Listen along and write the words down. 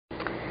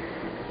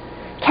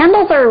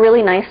Candles are a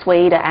really nice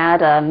way to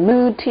add a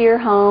mood to your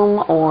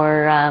home,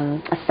 or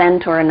a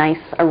scent or a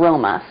nice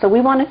aroma. So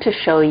we wanted to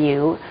show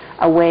you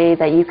a way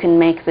that you can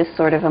make this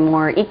sort of a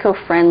more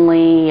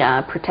eco-friendly,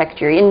 protect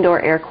your indoor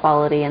air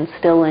quality, and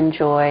still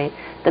enjoy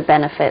the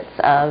benefits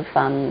of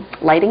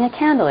lighting a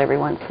candle every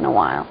once in a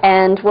while.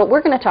 And what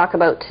we're going to talk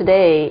about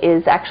today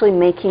is actually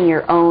making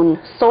your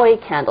own soy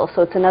candle.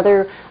 So it's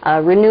another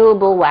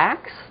renewable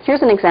wax.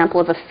 Here's an example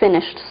of a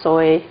finished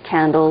soy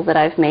candle that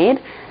I've made.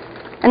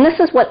 And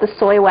this is what the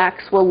soy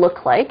wax will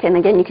look like. And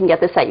again, you can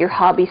get this at your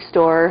hobby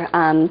store.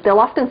 They'll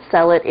often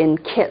sell it in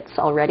kits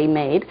already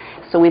made.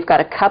 So we've got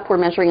a cup, we're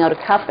measuring out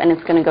a cup, and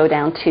it's going to go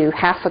down to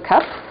half a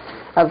cup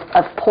of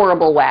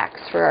pourable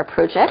wax for our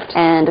project.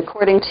 And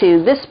according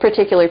to this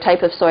particular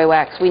type of soy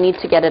wax, we need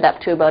to get it up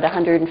to about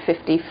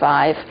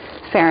 155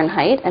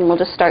 Fahrenheit. And we'll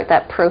just start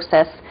that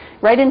process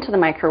right into the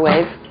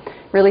microwave.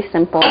 Really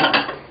simple.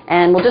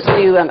 And we'll just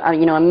do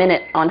a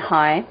minute on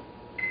high.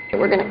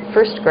 We're going to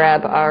first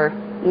grab our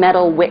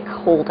metal wick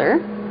holder,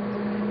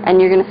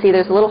 and you're going to see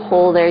there's a little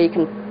hole there. You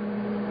can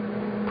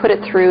put it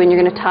through, and you're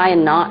going to tie a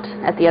knot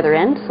at the other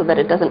end so that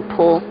it doesn't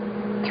pull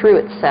through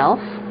itself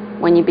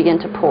when you begin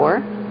to pour.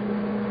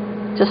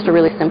 Just a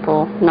really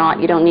simple knot.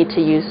 You don't need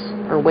to use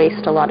or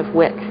waste a lot of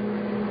wick.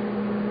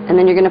 And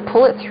then you're going to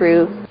pull it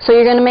through. So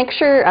you're going to make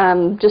sure,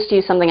 just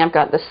use something. I've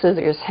got the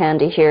scissors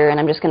handy here, and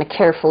I'm just going to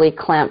carefully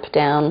clamp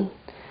down.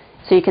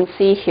 So you can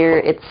see here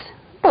it's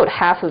about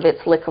half of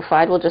it's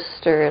liquefied. We'll just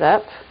stir it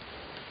up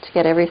to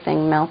get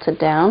everything melted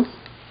down.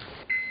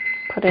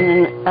 Put it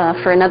in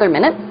for another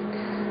minute.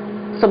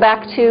 So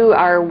back to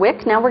our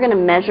wick. Now we're going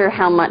to measure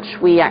how much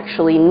we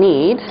actually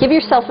need. Give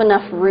yourself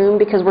enough room,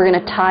 because we're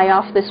going to tie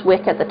off this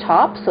wick at the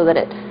top so that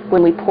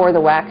when we pour the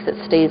wax, it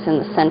stays in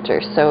the center.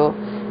 So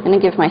I'm going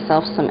to give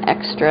myself some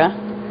extra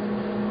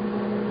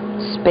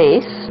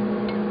space,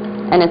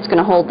 and it's going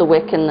to hold the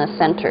wick in the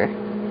center.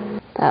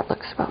 That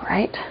looks about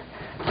right.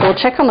 So we'll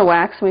check on the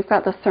wax. We've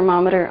got the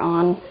thermometer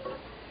on.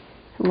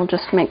 And we'll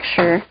just make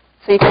sure.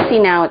 So you can see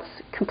now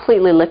it's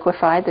completely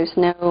liquefied. And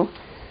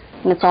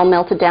it's all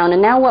melted down.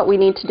 And now what we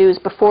need to do is,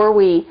 before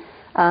we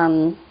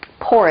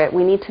pour it,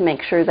 we need to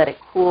make sure that it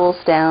cools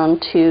down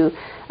to,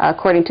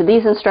 according to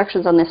these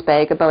instructions on this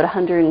bag, about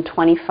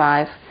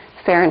 125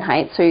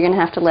 Fahrenheit. So you're going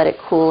to have to let it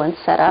cool and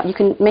set up. You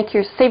can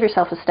save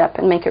yourself a step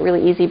and make it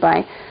really easy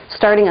by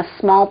starting a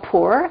small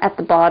pour at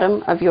the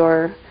bottom of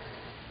your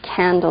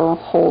candle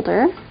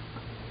holder.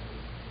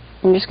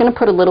 I'm just going to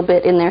put a little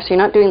bit in there, so you're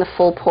not doing the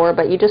full pour,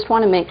 but you just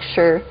want to make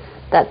sure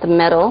that the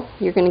metal,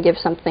 you're going to give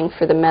something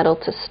for the metal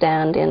to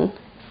stand in.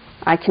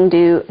 I can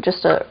do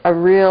just a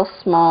real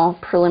small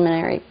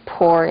preliminary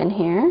pour in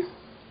here.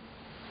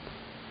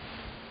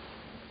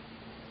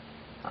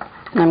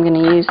 And I'm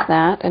going to use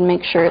that and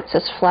make sure it's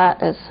as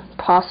flat as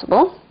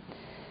possible,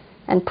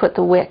 and put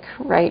the wick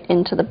right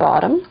into the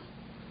bottom.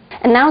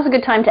 And now is a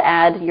good time to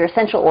add your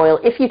essential oil,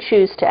 if you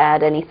choose to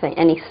add anything,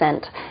 any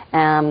scent.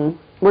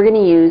 We're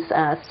going to use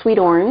sweet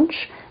orange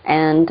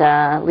and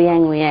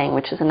liang liang,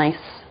 which is a nice,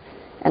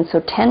 and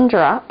so 10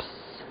 drops,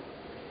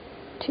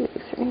 2,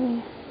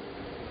 3,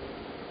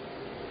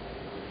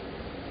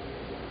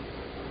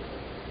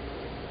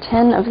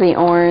 10 of the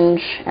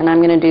orange, and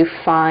I'm going to do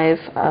 5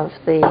 of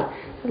the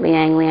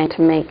liang liang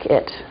to make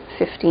it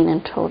 15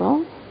 in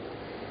total.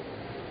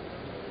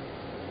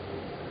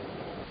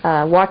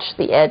 Watch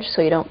the edge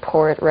so you don't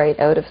pour it right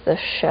out of the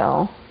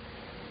shell,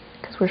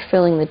 because we're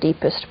filling the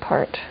deepest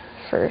part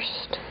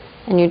first.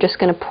 And you're just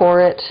going to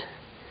pour it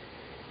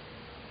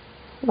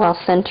while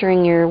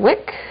centering your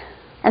wick.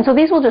 And so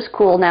these will just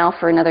cool now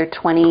for another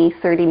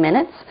 20-30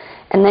 minutes,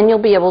 and then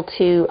you'll be able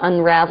to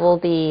unravel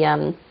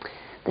the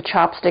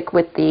chopstick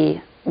with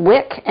the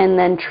wick, and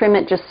then trim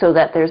it just so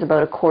that there's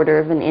about 1/4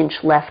 of an inch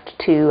left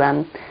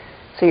to,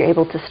 so you're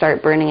able to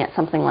start burning it,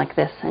 something like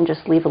this, and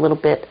just leave a little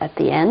bit at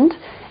the end,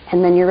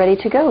 and then you're ready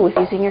to go with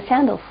using your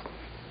candles.